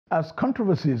As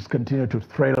controversies continue to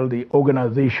thread the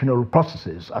organizational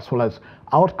processes as well as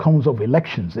outcomes of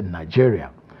elections in Nigeria,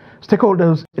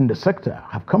 stakeholders in the sector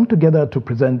have come together to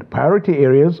present priority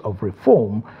areas of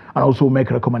reform and also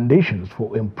make recommendations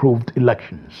for improved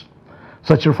elections.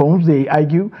 Such reforms, they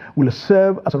argue, will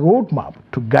serve as a roadmap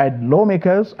to guide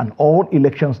lawmakers and all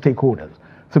election stakeholders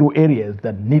through areas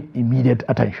that need immediate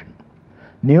attention.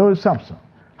 Neil Sampson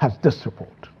has this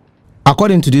report.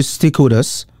 According to these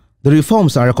stakeholders, the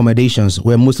reforms and recommendations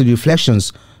were mostly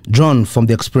reflections drawn from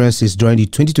the experiences during the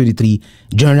 2023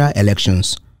 general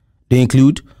elections. They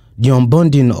include the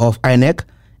unbundling of INEC,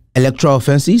 electoral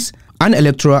offences, and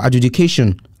electoral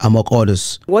adjudication, among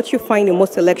others. What you find in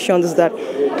most elections is that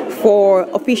for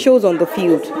officials on the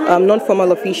field,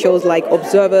 non-formal officials like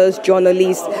observers,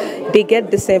 journalists, they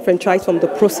get disenfranchised from the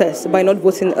process by not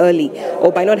voting early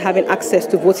or by not having access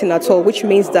to voting at all, which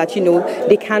means that,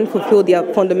 they can't fulfill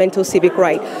their fundamental civic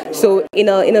right. So in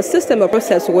a system, a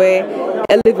process where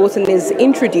early voting is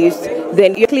introduced,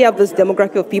 then you actually have this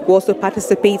demographic of people also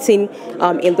participating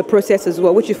in the process as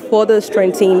well, which is further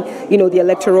strengthening, the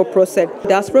electoral process.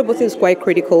 Diaspora voting is quite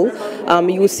critical.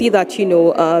 You will see that,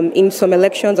 in some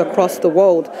elections across the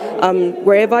world,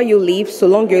 wherever you live, so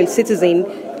long you're a citizen,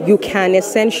 you can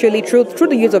essentially, through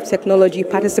the use of technology,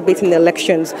 participate in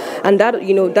elections, and that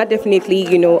that definitely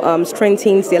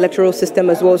strengthens the electoral system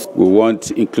as well. We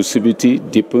want inclusivity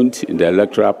deepened in the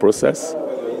electoral process.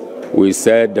 We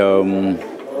said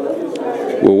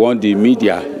we want the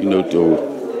media,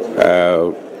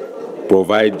 to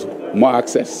provide more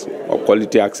access or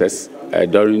quality access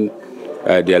during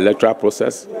the electoral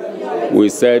process. We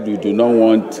said we do not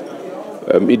want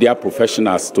media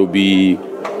professionals to be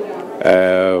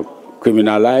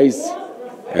criminalized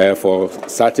for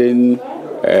certain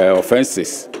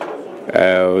offenses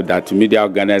that media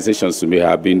organizations may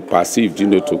have been perceived,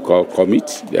 to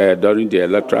commit during the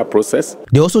electoral process.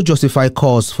 They also justify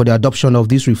calls for the adoption of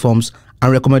these reforms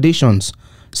and recommendations,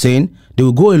 saying they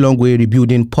will go a long way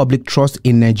rebuilding public trust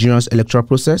in Nigeria's electoral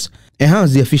process,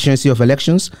 enhance the efficiency of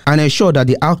elections, and ensure that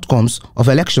the outcomes of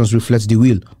elections reflect the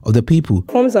will of the people.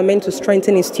 Reforms are meant to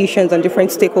strengthen institutions and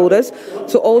different stakeholders,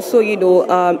 to also,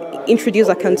 introduce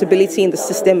accountability in the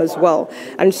system as well.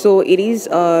 And so it is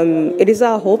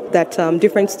our hope that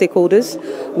different stakeholders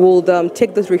will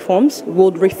take these reforms,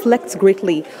 will reflect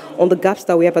greatly on the gaps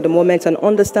that we have at the moment, and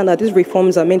understand that these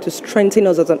reforms are meant to strengthen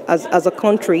us as a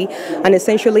country and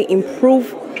essentially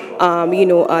improve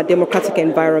our democratic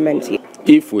environment.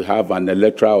 If we have an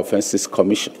electoral offences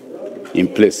commission in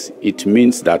place, it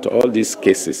means that all these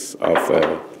cases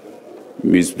of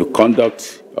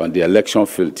misconduct on the election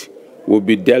field will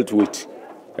be dealt with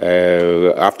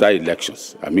after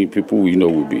elections. I mean, people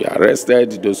will be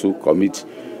arrested, those who commit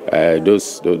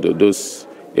those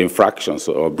infractions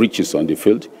or breaches on the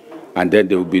field, and then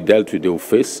they will be dealt with. They will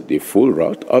face the full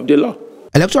wrath of the law.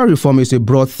 Electoral reform is a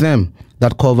broad theme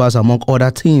that covers, among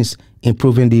other things,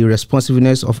 improving the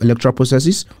responsiveness of electoral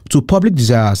processes to public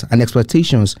desires and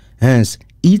expectations, hence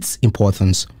its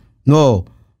importance. No,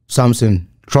 Samson,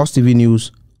 Trust TV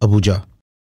News, Abuja.